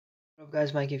What up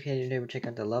guys, MikeyAFK and I. Today we're checking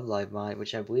out the Love Live mod,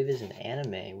 which I believe is an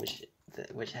anime,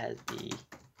 which has the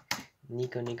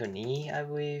Nico Nico Ni, I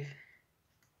believe.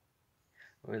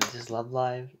 Or this Love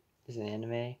Live is an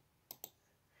anime.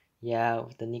 Yeah,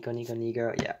 with the Nico Nico Ni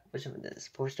girl. Yeah, which one is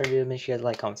 4-star video? Make sure you guys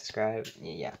like, comment, subscribe.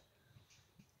 Yeah.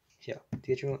 So,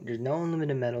 there's no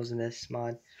unlimited medals in this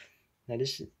mod. Now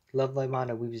this Love Live mod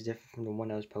I believe is different from the one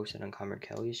that was posted on Connor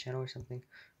Kelly's channel or something.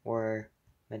 Or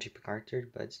Magic McArthur,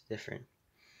 but it's different.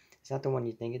 It's not the one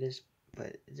you think it is,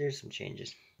 but there's some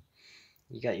changes.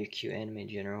 You got your cute anime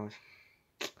generals,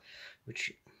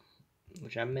 which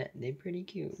I met. They're pretty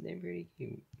cute.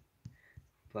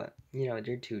 But you know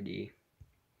they're 2D.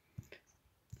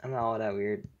 I'm not all that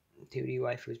weird. 2D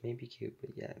waifus may be cute, but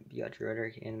yeah, you got your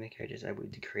other anime characters. I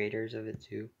believe the creators of it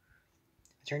too.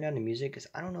 I turned down the music because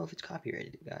I don't know if it's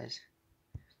copyrighted, guys,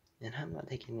 and I'm not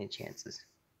taking any chances.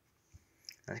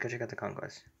 Let's go check out the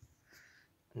conquest.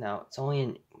 Now it's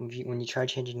only when you try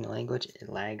changing the language, it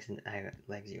lags and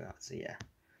lags you out. So yeah,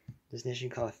 this nation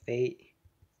called Fate.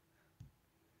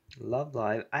 Love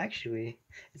Live. Actually,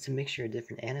 it's a mixture of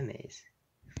different animes.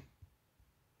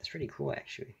 That's pretty cool,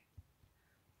 actually.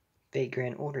 Fate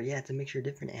Grand Order. Yeah, it's a mixture of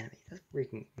different animes. That's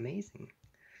freaking amazing.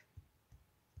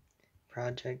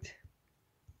 Project.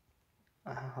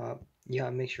 You got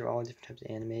a mixture of all different types of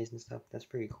animes and stuff. That's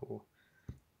pretty cool.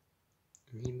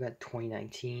 And you've got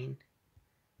 2019.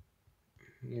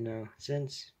 You know,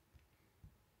 since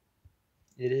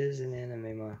it is an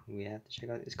anime mod, we have to check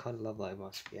out. It's called Love Live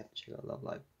mod, so we have to check out Love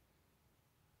Live.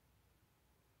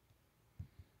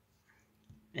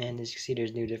 And as you can see,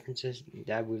 there's new differences.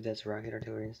 I believe that's rocket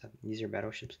artillery and stuff. These are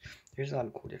battleships. There's a lot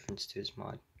of cool differences to this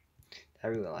mod that I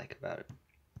really like about it.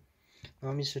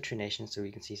 Well, let me switch your nation so we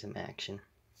can see some action.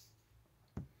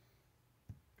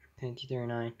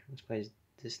 1939. Let's play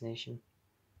this nation.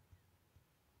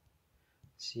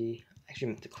 Let's see. Actually,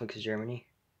 I meant to click Germany.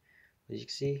 As you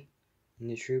can see,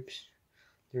 new troops.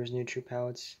 There's new troop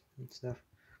pallets and stuff.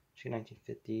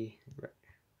 1950. Right.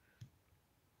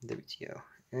 WTO.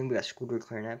 And then we got Scooter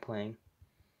Clarinet playing.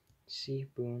 See,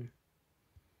 boom.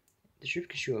 The troops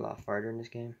can shoot a lot farther in this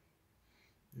game.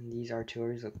 And these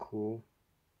artilleries look cool.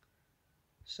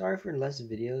 Sorry for less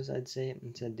videos, I'd say,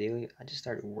 instead of daily. I just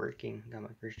started working, got my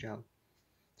first job.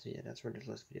 So yeah, that's where there's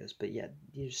less videos. But yeah,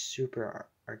 these super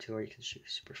artillery can shoot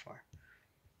super far.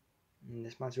 And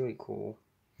this mod's really cool.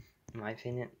 In my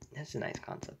opinion, that's a nice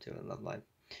concept too. I love Live.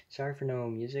 Sorry for no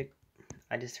music.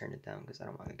 I just turned it down because I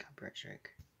don't want a copyright strike.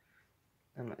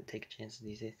 I'm not taking chances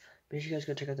these days. But if you guys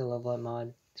go check out the Love Live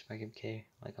mod, it's MikeyAFK,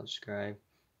 like, subscribe,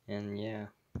 and yeah.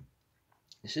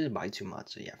 This is a buy 2 mod,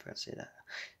 so yeah, I forgot to say that.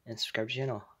 And subscribe to the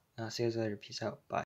channel. I'll see you guys later. Peace out. Bye.